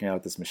lifting when working out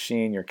with this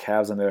machine. Your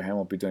calves, on the other hand,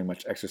 won't be doing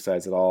much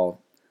exercise at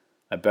all.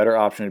 A better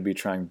option would be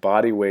trying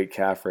body weight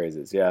calf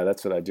raises. Yeah,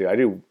 that's what I do.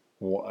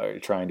 I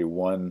try and do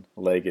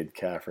one-legged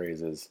calf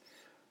raises.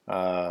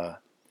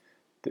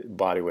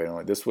 Body weight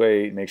only. This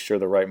way, make sure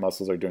the right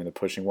muscles are doing the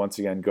pushing. Once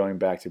again, going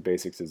back to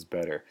basics is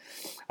better.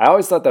 I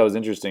always thought that was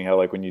interesting how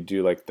like when you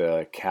do like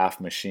the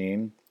calf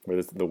machine,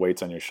 where the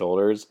weight's on your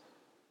shoulders,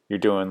 you're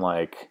doing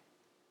like,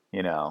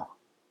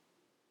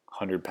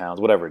 100 pounds,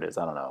 whatever it is.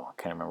 I don't know. I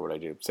can't remember what I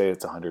do. Say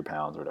it's 100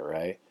 pounds or whatever,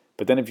 right?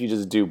 But then if you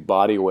just do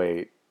body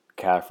weight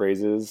calf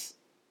raises,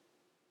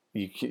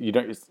 you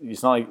don't.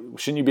 It's not like,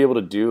 shouldn't you be able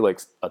to do like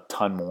a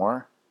ton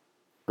more?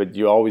 But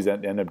you always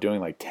end up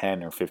doing like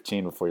 10 or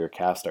 15 before your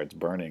calf starts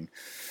burning.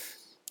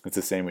 It's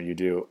the same what you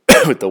do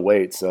with the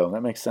weight, so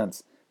that makes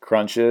sense.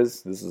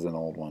 Crunches, this is an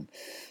old one.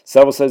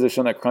 Several studies have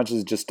shown that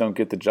crunches just don't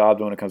get the job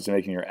done when it comes to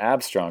making your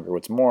abs stronger.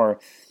 What's more,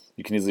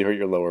 you can easily hurt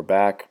your lower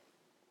back.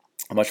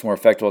 A much more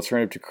effective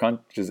alternative to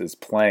crunches is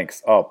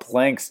planks. Oh,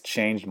 planks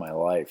changed my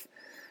life.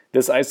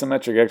 This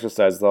isometric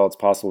exercise, with all its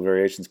possible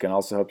variations, can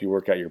also help you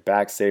work out your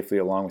back safely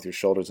along with your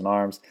shoulders and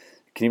arms.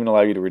 It can even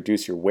allow you to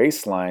reduce your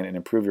waistline and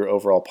improve your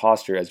overall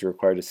posture as you're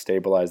required to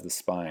stabilize the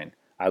spine.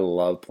 I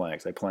love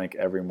planks. I plank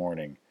every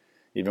morning.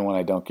 Even when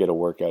I don't get a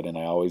workout in,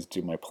 I always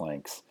do my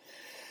planks.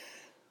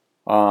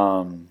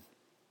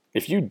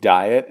 If you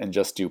diet and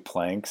just do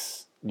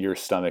planks, your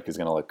stomach is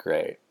going to look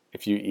great.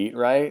 If you eat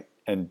right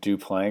and do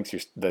planks,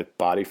 the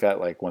body fat,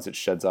 like once it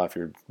sheds off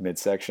your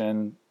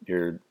midsection,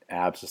 your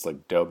abs just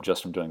like dope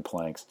just from doing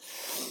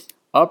planks.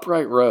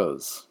 Upright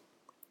rows.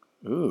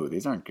 Ooh,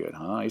 these aren't good,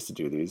 huh? I used to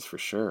do these for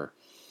sure.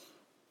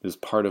 This is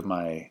part of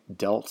my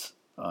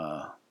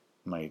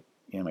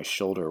my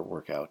shoulder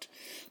workout.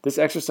 This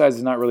exercise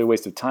is not really a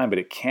waste of time, but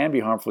it can be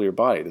harmful to your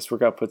body. This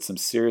workout puts some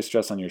serious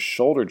stress on your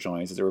shoulder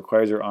joints as it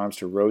requires your arms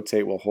to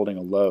rotate while holding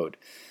a load.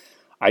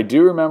 I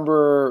do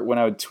remember when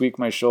I would tweak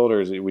my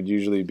shoulders, it would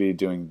usually be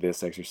doing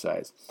this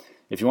exercise.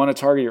 If you want to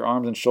target your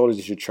arms and shoulders,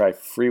 you should try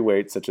free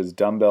weights such as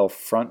dumbbell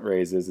front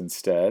raises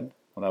instead.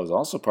 Well, that was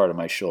also part of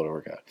my shoulder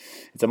workout.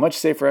 It's a much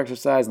safer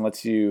exercise and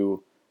lets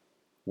you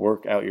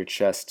work out your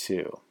chest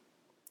too.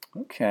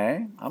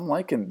 Okay, I'm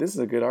liking this. Is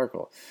a good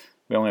article.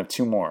 We only have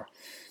 2 more.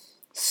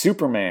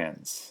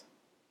 Supermans.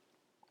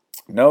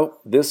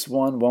 Nope, this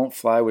one won't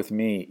fly with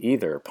me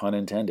either, pun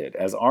intended.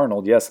 As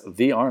Arnold, yes,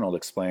 the Arnold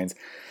explains,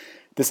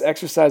 this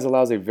exercise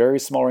allows a very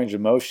small range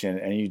of motion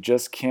and you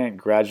just can't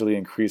gradually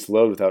increase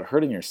load without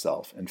hurting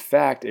yourself. In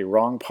fact, a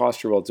wrong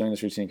posture while doing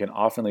this routine can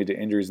often lead to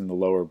injuries in the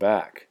lower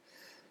back.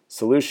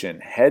 Solution,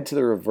 head to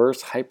the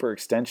reverse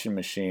hyperextension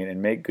machine and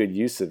make good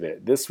use of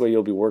it. This way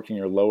you'll be working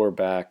your lower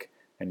back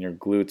and your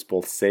glutes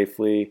both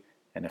safely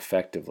and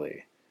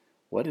effectively.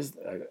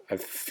 I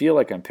feel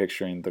like I'm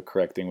picturing the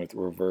correct thing with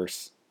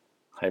reverse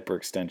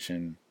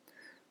hyperextension,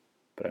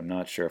 but I'm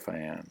not sure if I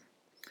am.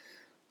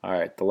 All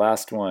right, the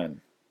last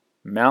one.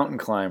 Mountain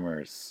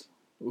climbers.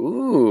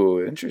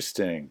 Ooh,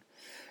 interesting.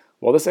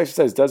 While this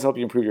exercise does help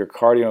you improve your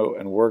cardio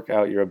and work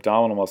out your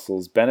abdominal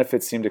muscles,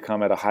 benefits seem to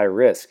come at a high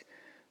risk.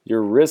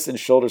 Your wrists and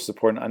shoulders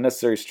support an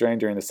unnecessary strain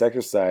during this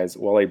exercise,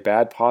 while a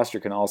bad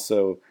posture can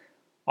also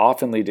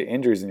often lead to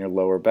injuries in your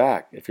lower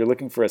back. If you're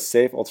looking for a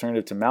safe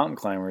alternative to mountain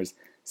climbers,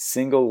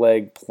 single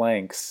leg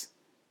planks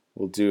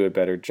will do a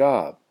better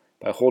job.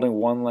 By holding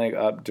one leg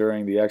up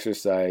during the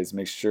exercise,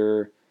 make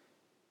sure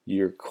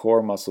your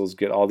core muscles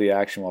get all the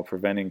action while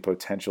preventing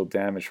potential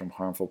damage from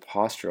harmful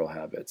postural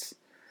habits.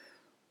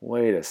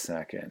 Wait a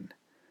second.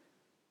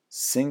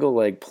 Single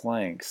leg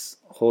planks,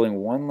 holding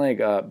one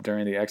leg up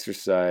during the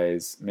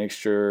exercise, make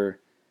sure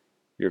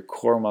your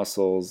core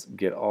muscles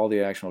get all the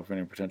action while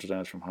preventing potential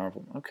damage from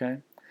harmful. Okay.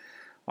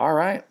 All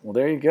right. Well,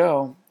 there you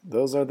go.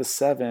 Those are the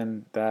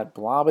 7 that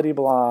blah, blah,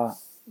 blah,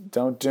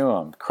 don't do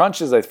them.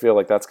 Crunches, I feel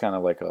like that's kind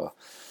of like a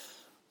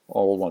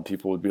old one.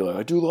 People would be like,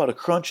 I do a lot of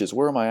crunches.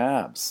 Where are my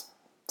abs?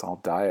 It's all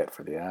diet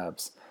for the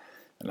abs.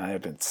 And I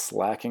have been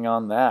slacking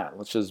on that.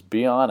 Let's just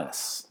be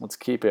honest. Let's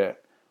keep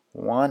it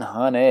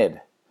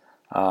 100.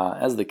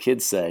 As the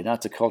kids say,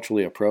 not to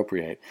culturally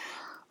appropriate.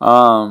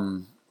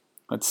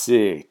 Let's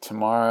see.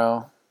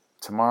 Tomorrow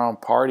I'm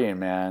partying,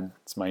 man.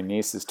 It's my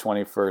niece's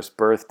 21st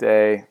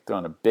birthday.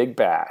 Throwing a big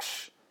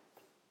bash.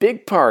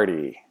 Big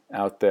party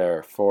out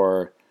there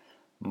for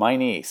my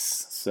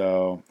niece.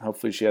 So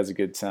hopefully she has a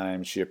good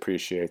time. She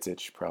appreciates it.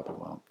 She probably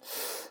won't.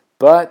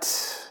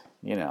 But,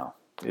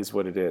 is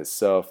what it is.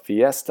 So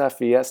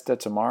fiesta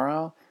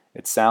tomorrow.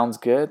 It sounds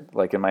good.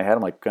 Like in my head,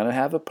 I'm like, gonna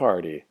have a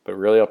party. But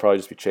really, I'll probably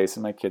just be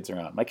chasing my kids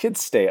around. My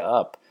kids stay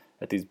up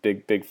at these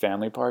big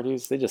family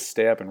parties. They just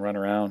stay up and run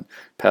around,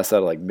 pass out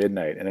at like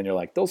midnight. And then you're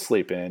like, they'll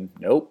sleep in.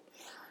 Nope.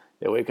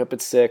 They wake up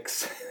at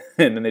 6,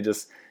 and then they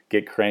just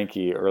get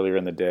cranky earlier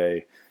in the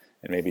day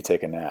and maybe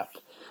take a nap.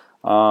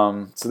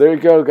 So there you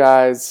go,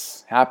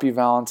 guys. Happy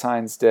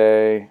Valentine's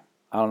Day.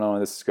 I don't know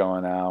when this is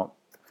going out.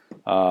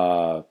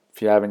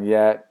 If you haven't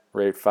yet,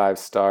 rate 5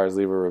 stars,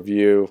 leave a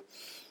review.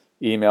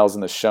 Emails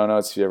in the show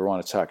notes if you ever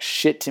want to talk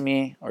shit to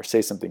me or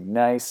say something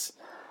nice.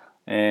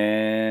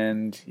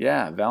 And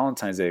yeah,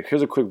 Valentine's Day.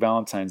 Here's a quick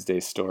Valentine's Day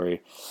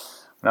story.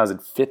 When I was in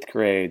 5th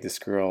grade, this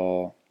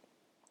girl,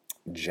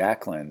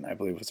 Jacqueline, I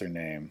believe was her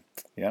name.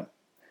 Yep.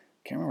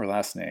 Can't remember her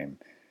last name.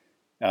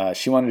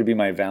 She wanted to be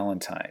my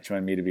Valentine. She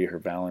wanted me to be her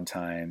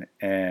Valentine.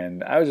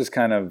 And I was just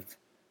kind of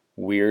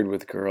weird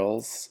with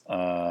girls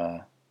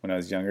when I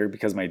was younger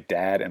because my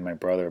dad and my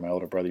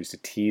older brother, used to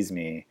tease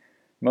me.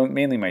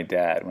 Mainly my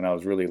dad when I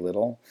was really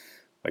little.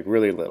 And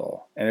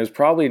it was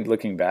probably,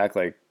 looking back,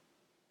 like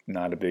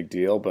not a big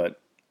deal,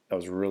 but I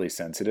was really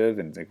sensitive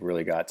and it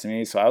really got to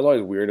me. So I was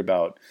always weird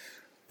about,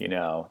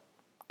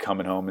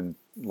 coming home and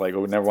like I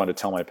would never want to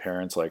tell my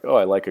parents like, oh,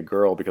 I like a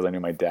girl because I knew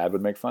my dad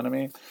would make fun of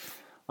me.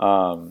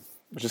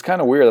 Which is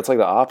kind of weird. That's like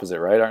the opposite,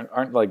 right?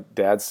 Aren't like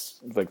dads,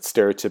 like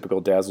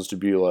stereotypical dads supposed to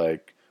be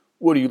like,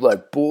 what do you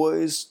like,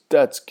 boys?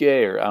 That's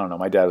gay. Or I don't know.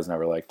 My dad was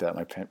never like that.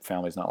 My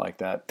family's not like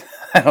that.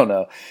 I don't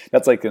know.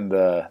 That's like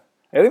I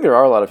think there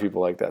are a lot of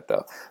people like that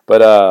though.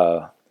 But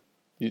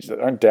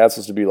aren't dads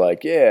supposed to be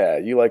like, yeah,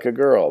 you like a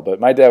girl? But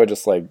my dad would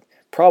just like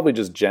probably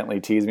just gently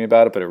tease me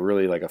about it, but it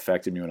really like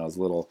affected me when I was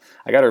little.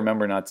 I got to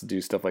remember not to do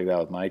stuff like that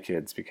with my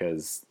kids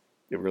because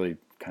it really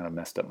kind of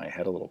messed up my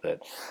head a little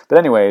bit. But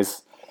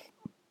anyways,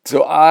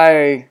 so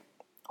I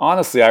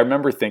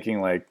remember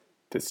thinking like,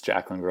 this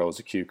Jacqueline girl was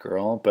a cute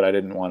girl, but I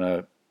didn't want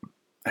to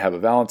have a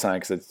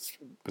Valentine because I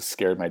was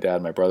scared my dad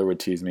and my brother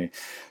would tease me.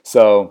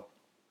 So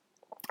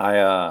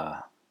I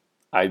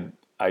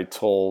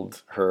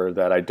told her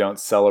that I don't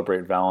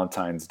celebrate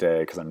Valentine's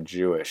Day because I'm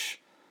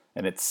Jewish,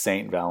 and it's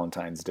Saint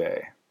Valentine's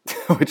Day,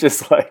 which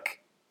is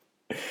like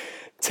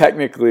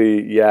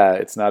technically, yeah,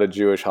 it's not a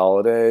Jewish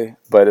holiday,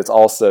 but it's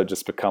also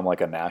just become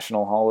like a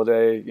national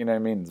holiday. You know what I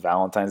mean? It's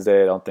Valentine's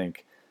Day.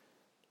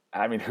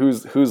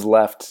 Who's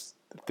left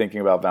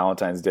thinking about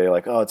Valentine's Day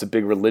like, oh, it's a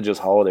big religious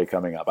holiday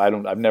coming up?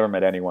 I've never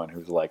met anyone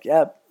who's like,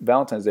 yeah,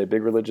 Valentine's Day,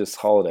 big religious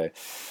holiday.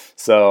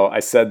 So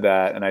I said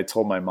that, and I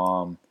told my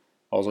mom,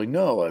 I was like,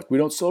 no, like we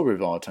don't celebrate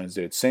Valentine's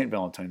Day. It's Saint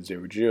Valentine's Day.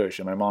 We're Jewish.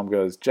 And my mom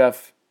goes,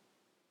 Jeff,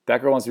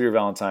 that girl wants to be your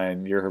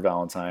Valentine. You're her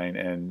Valentine,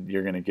 and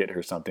you're gonna get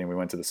her something. We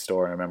went to the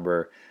store, and I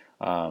remember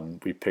my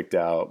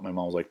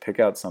mom was like, pick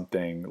out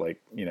something like,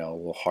 a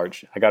little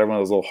heart. I got her one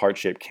of those little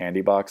heart-shaped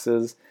candy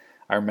boxes.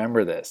 I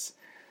remember this.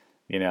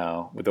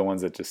 With the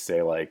ones that just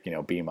say like,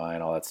 be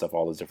mine, all that stuff,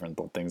 all those different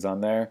little things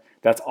on there.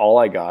 That's all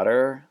I got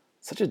her.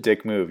 Such a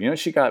dick move. You know what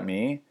she got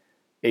me?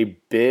 A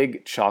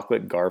big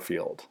chocolate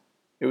Garfield.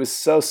 It was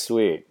so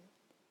sweet.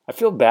 I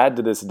feel bad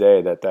to this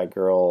day that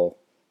girl,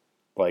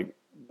 like,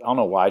 I don't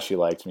know why she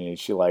liked me.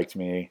 She liked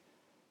me.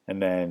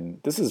 And then,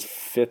 this is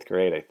 5th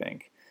grade, I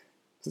think.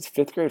 This is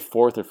 5th grade,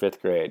 4th or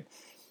 5th grade.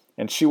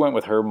 And she went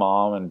with her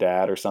mom and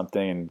dad or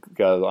something and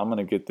goes, I'm going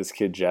to get this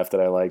kid Jeff that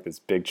I like, this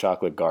big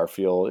chocolate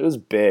Garfield. It was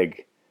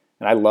big.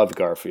 And I loved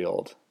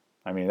Garfield.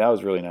 I mean, that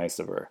was really nice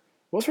of her.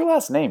 What was her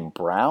last name?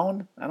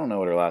 Brown? I don't know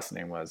what her last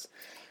name was.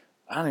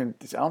 I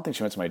don't think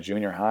she went to my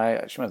junior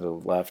high. She might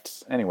have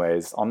left.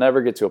 Anyways, I'll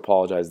never get to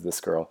apologize to this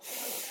girl.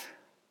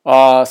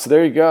 So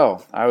there you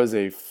go. I was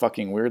a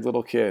fucking weird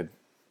little kid.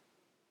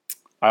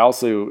 I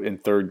also, in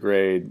 3rd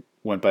grade,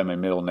 went by my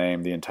middle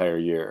name the entire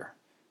year.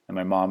 And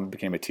my mom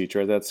became a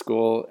teacher at that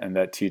school, and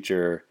that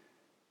teacher,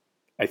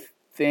 I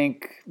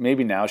think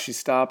maybe now she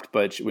stopped,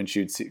 but when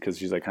she would see, because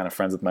she's like kind of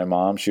friends with my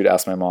mom, she would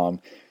ask my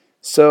mom,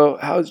 so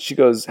she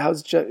goes,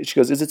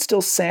 is it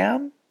still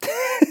Sam?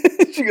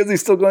 She goes, he's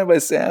still going by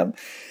Sam?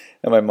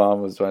 And my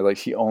mom was like,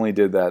 he only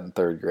did that in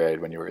 3rd grade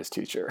when you were his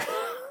teacher.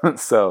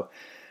 So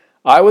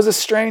I was a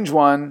strange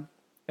one.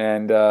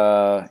 And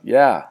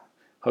yeah,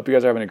 hope you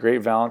guys are having a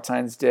great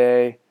Valentine's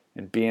Day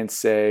and being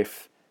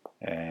safe.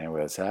 And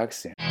we'll talk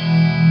soon.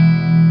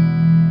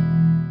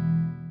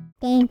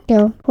 Thank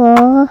you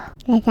for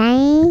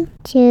listening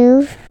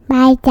to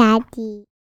my daddy.